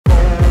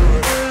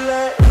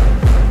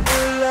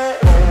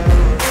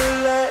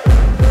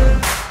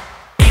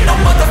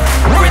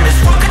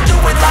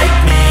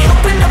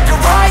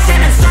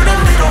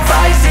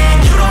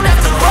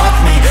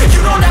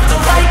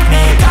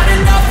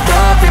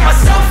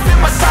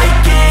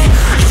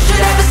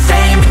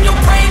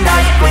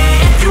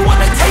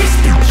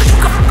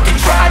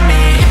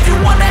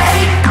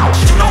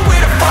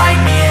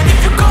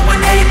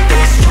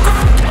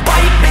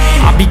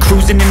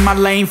my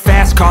lane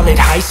fast, call it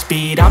high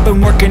speed. I've been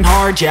working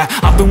hard, yeah,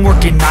 I've been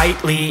working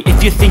nightly.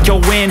 If you think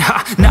you'll win,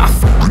 ha, nah,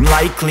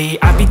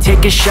 likely. I be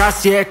taking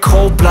shots, yeah,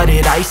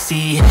 cold-blooded,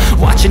 icy.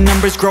 Watching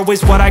numbers grow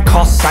is what I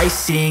call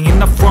sightseeing. In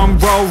the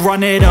front row,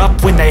 run it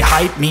up when they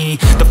hype me.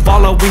 The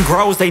following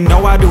grows, they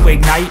know how to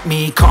ignite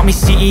me. Call me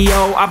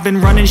CEO, I've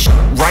been running shit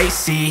right,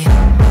 see.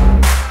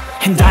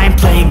 And I ain't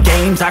playing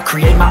games, I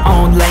create my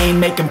own lane,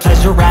 making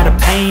pleasure out of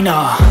pain,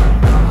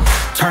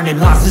 turning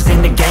losses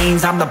into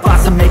gains. I'm the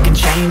boss, I'm making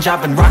change.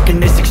 I've been rocking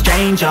this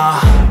exchange,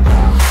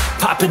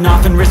 popping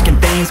off and risking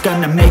things.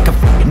 Gonna make a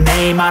f***ing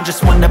name. I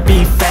just wanna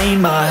be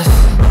famous,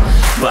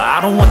 but I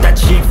don't want that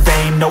cheap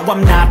fame. No,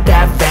 I'm not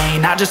that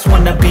vain. I just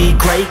wanna be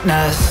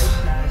greatness.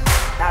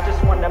 I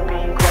just wanna be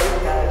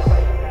greatness.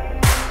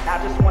 I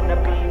just wanna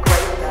be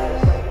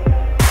greatness.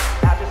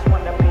 I just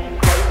wanna be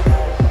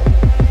greatness.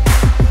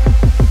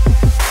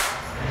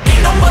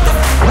 Ain't no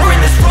motherfucker in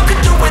this world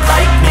could do it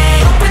like me.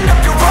 Open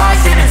up your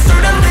eyes and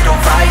insert a little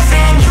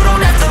rising. You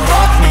don't have to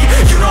love me,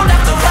 you don't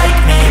have to like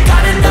me.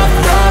 Got enough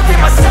love in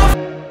myself.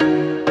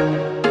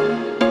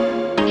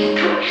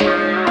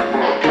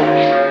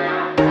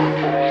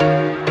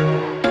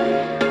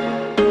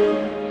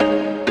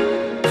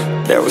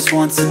 There was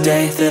once a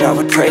day that I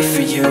would pray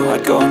for you.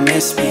 I'd go and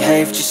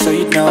misbehave just so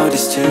you'd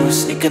notice too.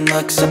 Sneaking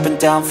looks up and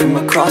down from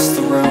across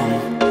the room.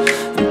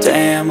 And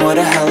damn, what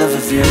a hell of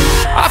a view.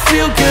 I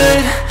feel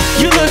good,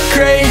 you look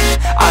great,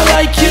 I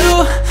like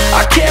you,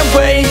 I can't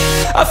wait.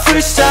 A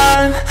first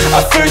time,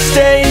 a first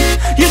date.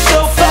 You're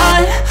so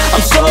fine,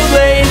 I'm so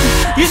late.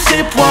 You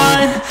sip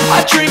wine,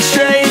 I drink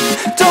straight.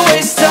 Don't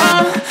waste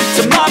time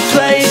to my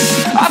place.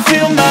 I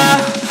feel my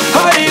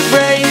heart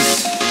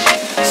erase.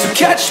 So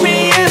catch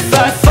me if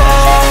I fall.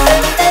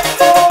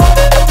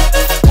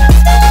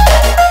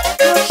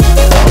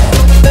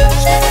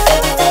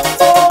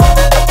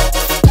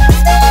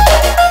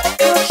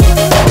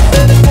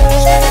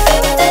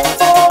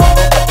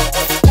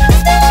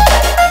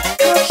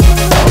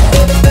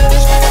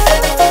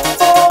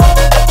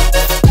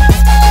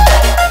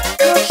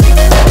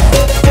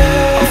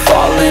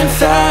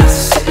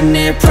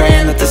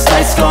 Praying that this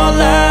night's gonna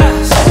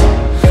last.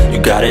 You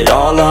got it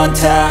all on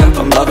tap,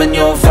 I'm loving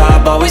your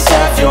vibe, always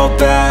have your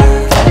back.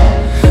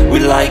 We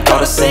like all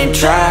the same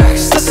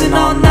tracks, listen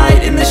all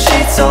night in the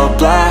sheets all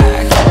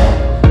black.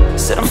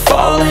 Said I'm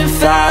falling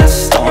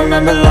fast, don't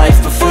remember life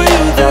before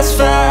you, that's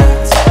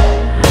fact.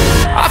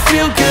 I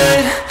feel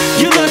good,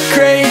 you look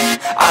great,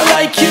 I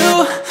like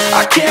you,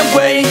 I can't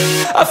wait.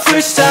 A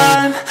first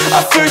time,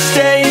 a first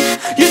date.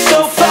 You're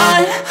so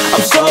fine,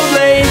 I'm so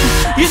late.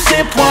 You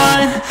sip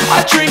wine,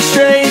 I drink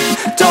straight.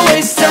 Don't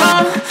waste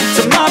time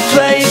to my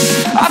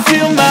place. I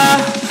feel my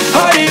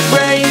heart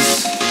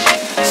erase.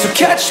 So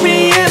catch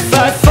me if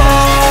I fall.